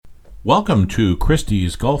Welcome to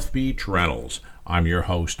Christie's Gulf Beach Rentals. I'm your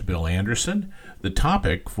host, Bill Anderson. The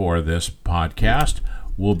topic for this podcast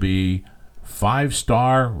will be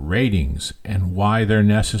 5-star ratings and why they're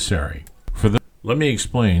necessary. Let me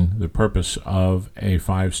explain the purpose of a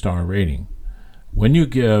 5-star rating. When you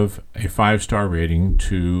give a 5-star rating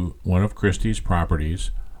to one of Christie's properties,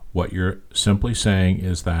 what you're simply saying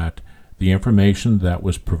is that the information that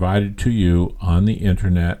was provided to you on the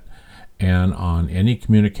internet and on any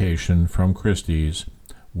communication from Christie's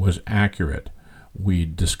was accurate. We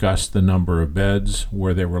discussed the number of beds,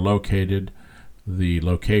 where they were located, the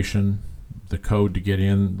location, the code to get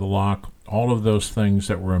in the lock, all of those things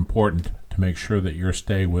that were important to make sure that your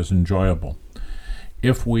stay was enjoyable.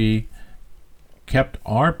 If we kept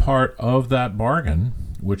our part of that bargain,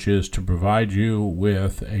 which is to provide you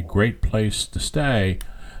with a great place to stay,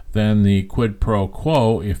 then the quid pro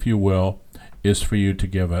quo, if you will, is for you to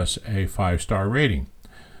give us a 5-star rating.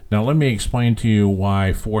 Now let me explain to you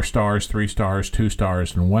why 4 stars, 3 stars, 2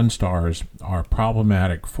 stars, and 1 stars are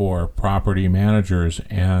problematic for property managers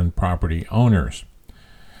and property owners.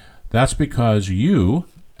 That's because you,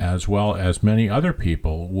 as well as many other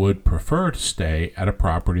people, would prefer to stay at a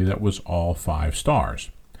property that was all 5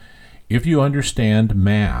 stars. If you understand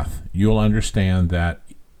math, you'll understand that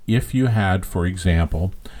if you had, for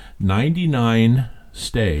example, 99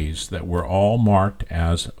 stays that were all marked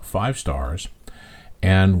as 5 stars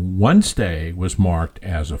and 1 stay was marked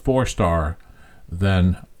as a 4-star,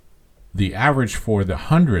 then the average for the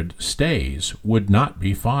 100 stays would not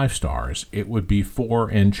be 5 stars. It would be 4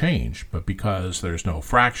 and change, but because there's no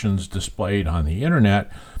fractions displayed on the internet,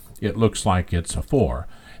 it looks like it's a 4.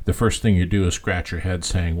 The first thing you do is scratch your head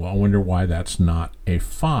saying, well, I wonder why that's not a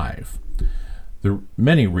 5. There are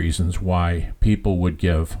many reasons why people would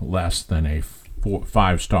give less than a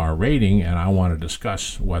 5-star rating, and I want to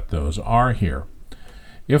discuss what those are here.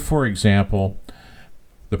 If, for example,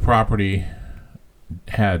 the property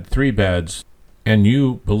had 3 beds and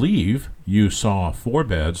you believe you saw 4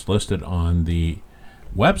 beds listed on the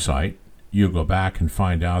website, you go back and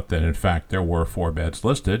find out that in fact there were 4 beds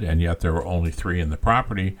listed and yet there were only 3 in the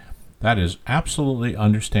property, that is absolutely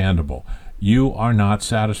understandable. You are not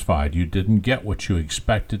satisfied. You didn't get what you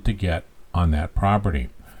expected to get on that property.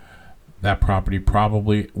 That property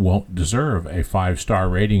probably won't deserve a 5-star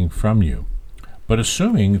rating from you. But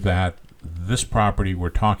assuming that this property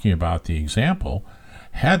we're talking about, the example,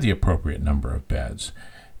 had the appropriate number of beds,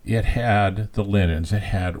 it had the linens, it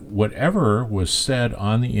had whatever was said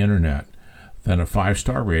on the internet, then a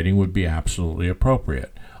 5-star rating would be absolutely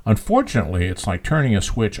appropriate. Unfortunately, it's like turning a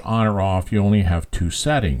switch on or off. You only have 2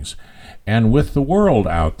 settings. And with the world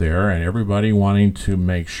out there and everybody wanting to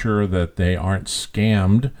make sure that they aren't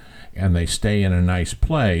scammed and they stay in a nice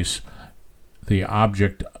place, the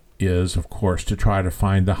object is, of course, to try to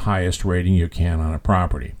find the highest rating you can on a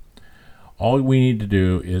property. All we need to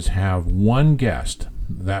do is have one guest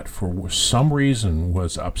that for some reason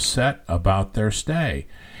was upset about their stay,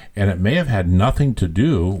 and it may have had nothing to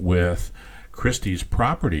do with Christie's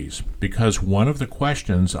properties, because one of the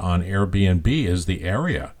questions on Airbnb is the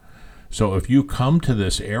area. So if you come to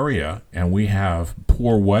this area and we have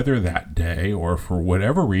poor weather that day, or for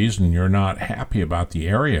whatever reason you're not happy about the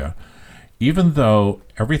area, even though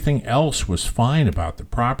everything else was fine about the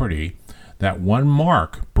property, that one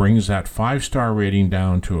mark brings that 5-star rating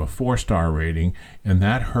down to a 4-star rating, and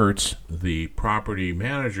that hurts the property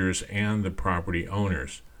managers and the property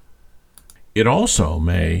owners. It also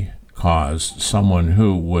may cause someone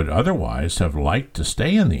who would otherwise have liked to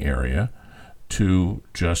stay in the area to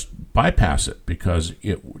just bypass it because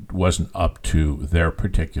it wasn't up to their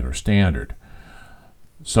particular standard.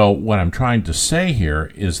 So what I'm trying to say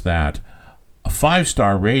here is that a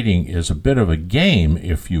 5-star rating is a bit of a game,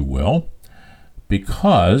 if you will,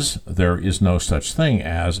 because there is no such thing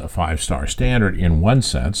as a 5-star standard in one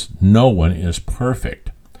sense. No one is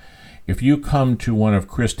perfect. If you come to one of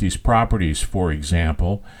Christie's properties, for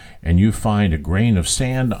example, and you find a grain of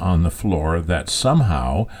sand on the floor that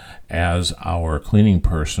somehow, as our cleaning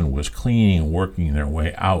person was cleaning, working their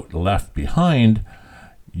way out, left behind,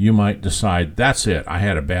 you might decide, that's it, I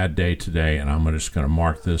had a bad day today, and I'm just going to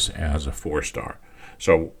mark this as a 4-star.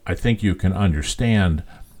 So I think you can understand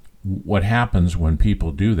what happens when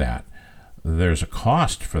people do that. There's a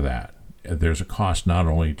cost for that. There's a cost not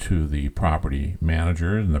only to the property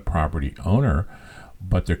manager and the property owner,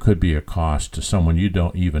 but there could be a cost to someone you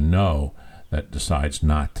don't even know that decides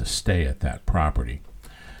not to stay at that property.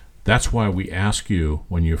 That's why we ask you,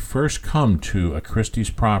 when you first come to a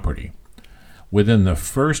Christie's property, Within the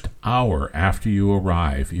first hour after you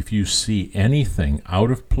arrive, if you see anything out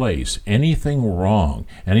of place, anything wrong,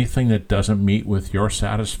 anything that doesn't meet with your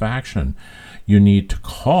satisfaction, you need to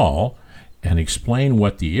call and explain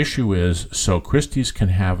what the issue is so Christie's can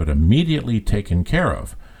have it immediately taken care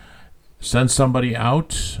of. Send somebody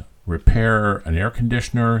out, repair an air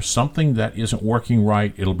conditioner, something that isn't working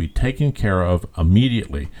right, it'll be taken care of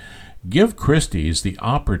immediately. Give Christie's the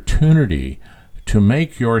opportunity to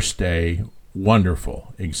make your stay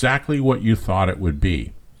wonderful, exactly what you thought it would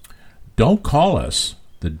be. Don't call us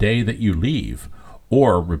the day that you leave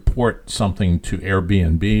or report something to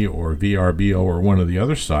Airbnb or VRBO or one of the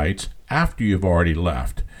other sites after you've already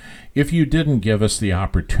left. If you didn't give us the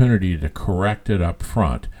opportunity to correct it up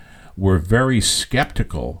front, we're very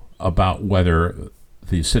skeptical about whether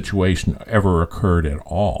the situation ever occurred at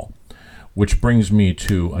all. Which brings me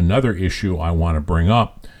to another issue I want to bring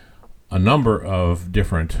up. A number of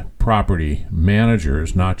different property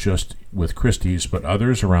managers, not just with Christie's, but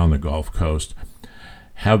others around the Gulf Coast,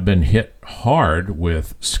 have been hit hard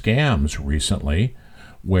with scams recently,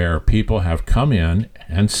 where people have come in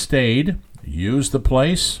and stayed, used the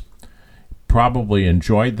place, probably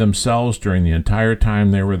enjoyed themselves during the entire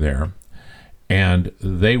time they were there, and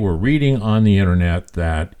they were reading on the internet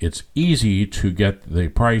that it's easy to get the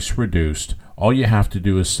price reduced. All you have to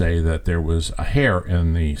do is say that there was a hair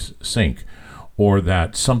in the sink, or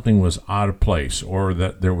that something was out of place, or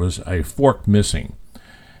that there was a fork missing,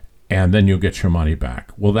 and then you'll get your money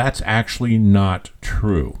back. Well, that's actually not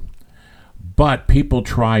true. But people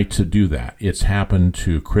try to do that. It's happened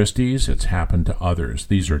to Christie's, it's happened to others.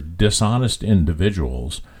 These are dishonest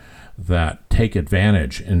individuals that take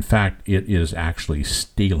advantage. In fact, it is actually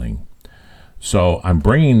stealing. So I'm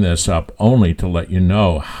bringing this up only to let you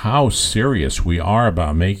know how serious we are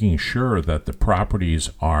about making sure that the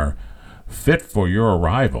properties are fit for your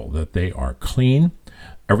arrival, that they are clean,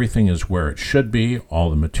 everything is where it should be, all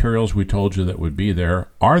the materials we told you that would be there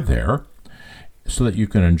are there, so that you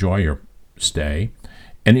can enjoy your stay.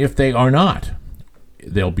 And if they are not,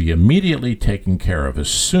 they'll be immediately taken care of as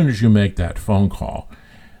soon as you make that phone call.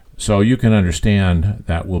 So you can understand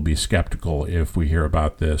that we'll be skeptical if we hear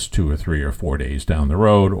about this 2 or 3 or 4 days down the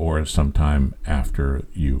road or sometime after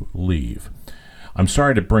you leave. I'm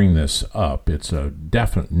sorry to bring this up. It's a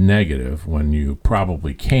definite negative when you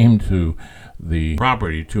probably came to the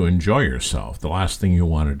property to enjoy yourself. The last thing you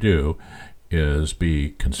want to do is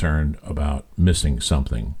be concerned about missing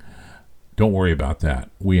something. Don't worry about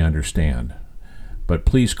that. We understand. But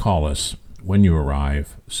please call us when you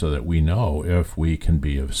arrive so that we know if we can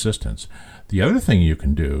be of assistance. The other thing you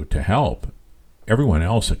can do to help everyone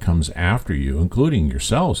else that comes after you, including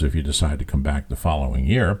yourselves if you decide to come back the following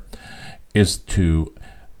year, is to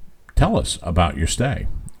tell us about your stay.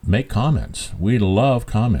 Make comments. We love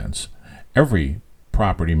comments. Every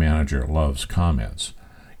property manager loves comments.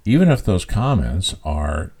 Even if those comments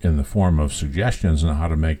are in the form of suggestions on how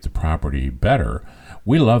to make the property better,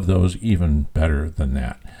 we love those even better than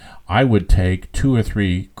that. I would take 2 or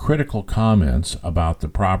 3 critical comments about the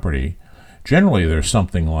property. Generally, there's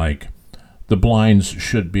something like, the blinds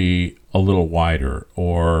should be a little wider,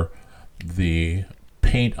 or the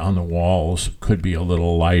paint on the walls could be a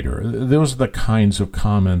little lighter. Those are the kinds of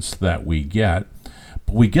comments that we get.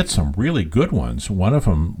 But we get some really good ones. One of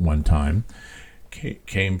them one time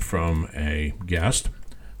came from a guest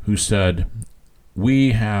who said,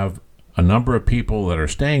 we have a number of people that are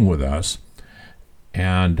staying with us,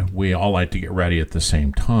 and we all like to get ready at the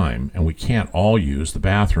same time, and we can't all use the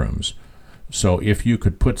bathrooms. So if you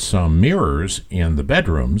could put some mirrors in the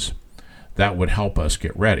bedrooms, that would help us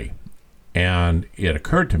get ready. And it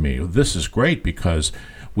occurred to me, this is great because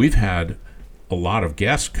we've had a lot of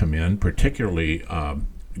guests come in, particularly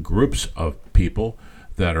groups of people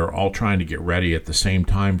that are all trying to get ready at the same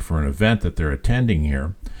time for an event that they're attending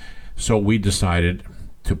here. So we decided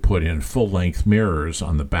to put in full-length mirrors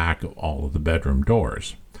on the back of all of the bedroom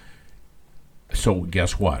doors. So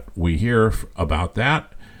guess what? We hear about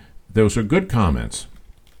that. Those are good comments.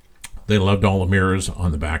 They loved all the mirrors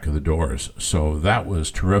on the back of the doors. So that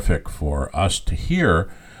was terrific for us to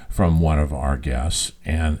hear from one of our guests,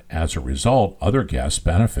 and as a result, other guests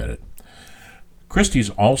benefited. Christie's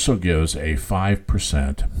also gives a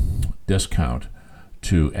 5% discount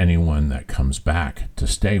to anyone that comes back to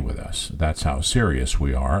stay with us. That's how serious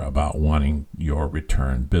we are about wanting your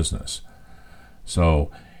return business.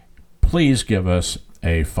 So please give us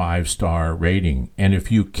a 5-star rating. And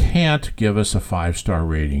if you can't give us a 5-star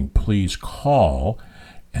rating, please call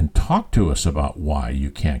and talk to us about why you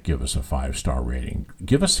can't give us a 5-star rating.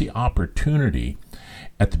 Give us the opportunity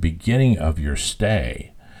at the beginning of your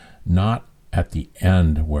stay, not at the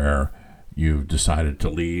end where you've decided to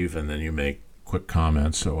leave, and then you make quick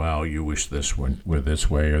comments. So, well, you wish this were this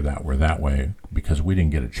way or that were that way because we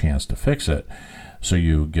didn't get a chance to fix it. So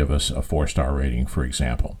you give us a 4-star rating, for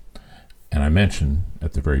example. And I mentioned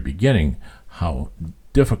at the very beginning how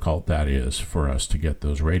difficult that is for us to get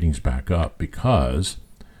those ratings back up because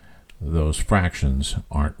those fractions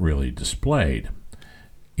aren't really displayed.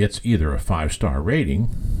 It's either a 5-star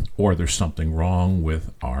rating or there's something wrong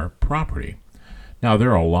with our property. Now,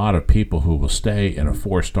 there are a lot of people who will stay in a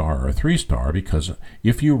 4-star or a 3-star because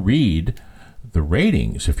if you read the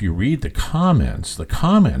ratings, if you read the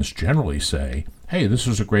comments generally say, hey, this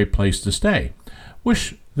is a great place to stay.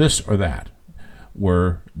 Wish this or that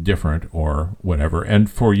were different or whatever.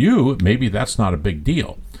 And for you, maybe that's not a big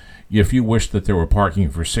deal. If you wish that there were parking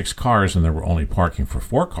for 6 cars and there were only parking for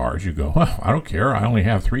 4 cars, you go, well, I don't care. I only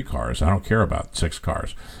have 3 cars. I don't care about 6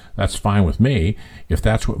 cars. That's fine with me. If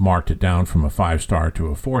that's what marked it down from a 5-star to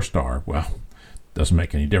a 4-star, well, doesn't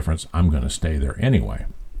make any difference. I'm going to stay there anyway.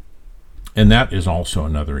 And that is also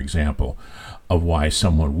another example of why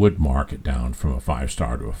someone would mark it down from a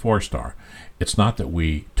 5-star to a 4-star. It's not that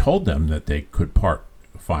we told them that they could park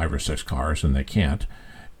 5 or 6 cars and they can't.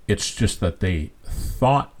 It's just that they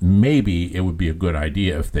thought maybe it would be a good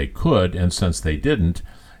idea if they could, and since they didn't,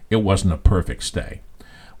 it wasn't a perfect stay.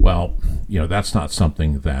 Well, that's not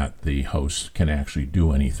something that the host can actually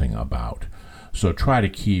do anything about. So try to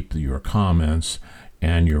keep your comments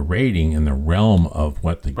and your rating in the realm of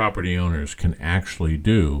what the property owners can actually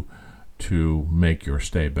do to make your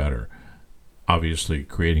stay better. Obviously,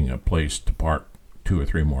 creating a place to park 2 or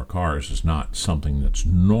 3 more cars is not something that's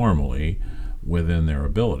normally within their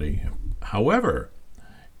ability. However,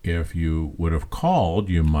 if you would have called,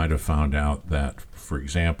 you might have found out that, for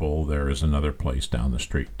example, there is another place down the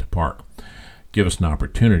street to park. Give us an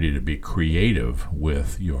opportunity to be creative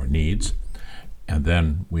with your needs, and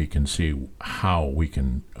then we can see how we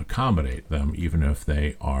can accommodate them, even if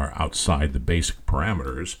they are outside the basic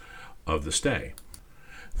parameters of the stay.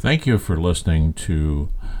 Thank you for listening to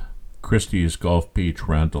Christie's Gulf Beach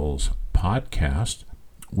Rentals podcast.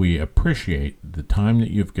 We appreciate the time that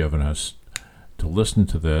you've given us to listen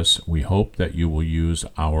to this. We hope that you will use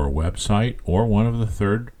our website or one of the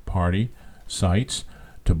third-party sites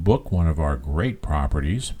to book one of our great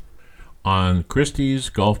properties on Christie's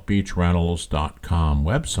GulfBeachRentals.com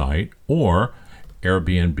website or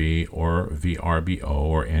Airbnb or VRBO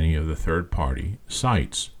or any of the third-party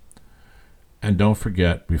sites. And don't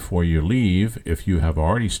forget, before you leave, if you have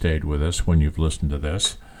already stayed with us when you've listened to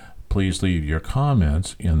this, please leave your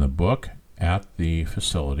comments in the book at the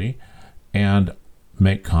facility and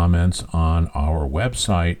make comments on our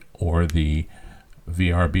website or the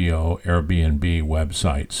VRBO Airbnb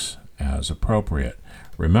websites as appropriate.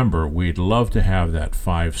 Remember, we'd love to have that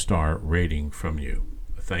 5-star rating from you.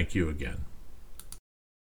 Thank you again.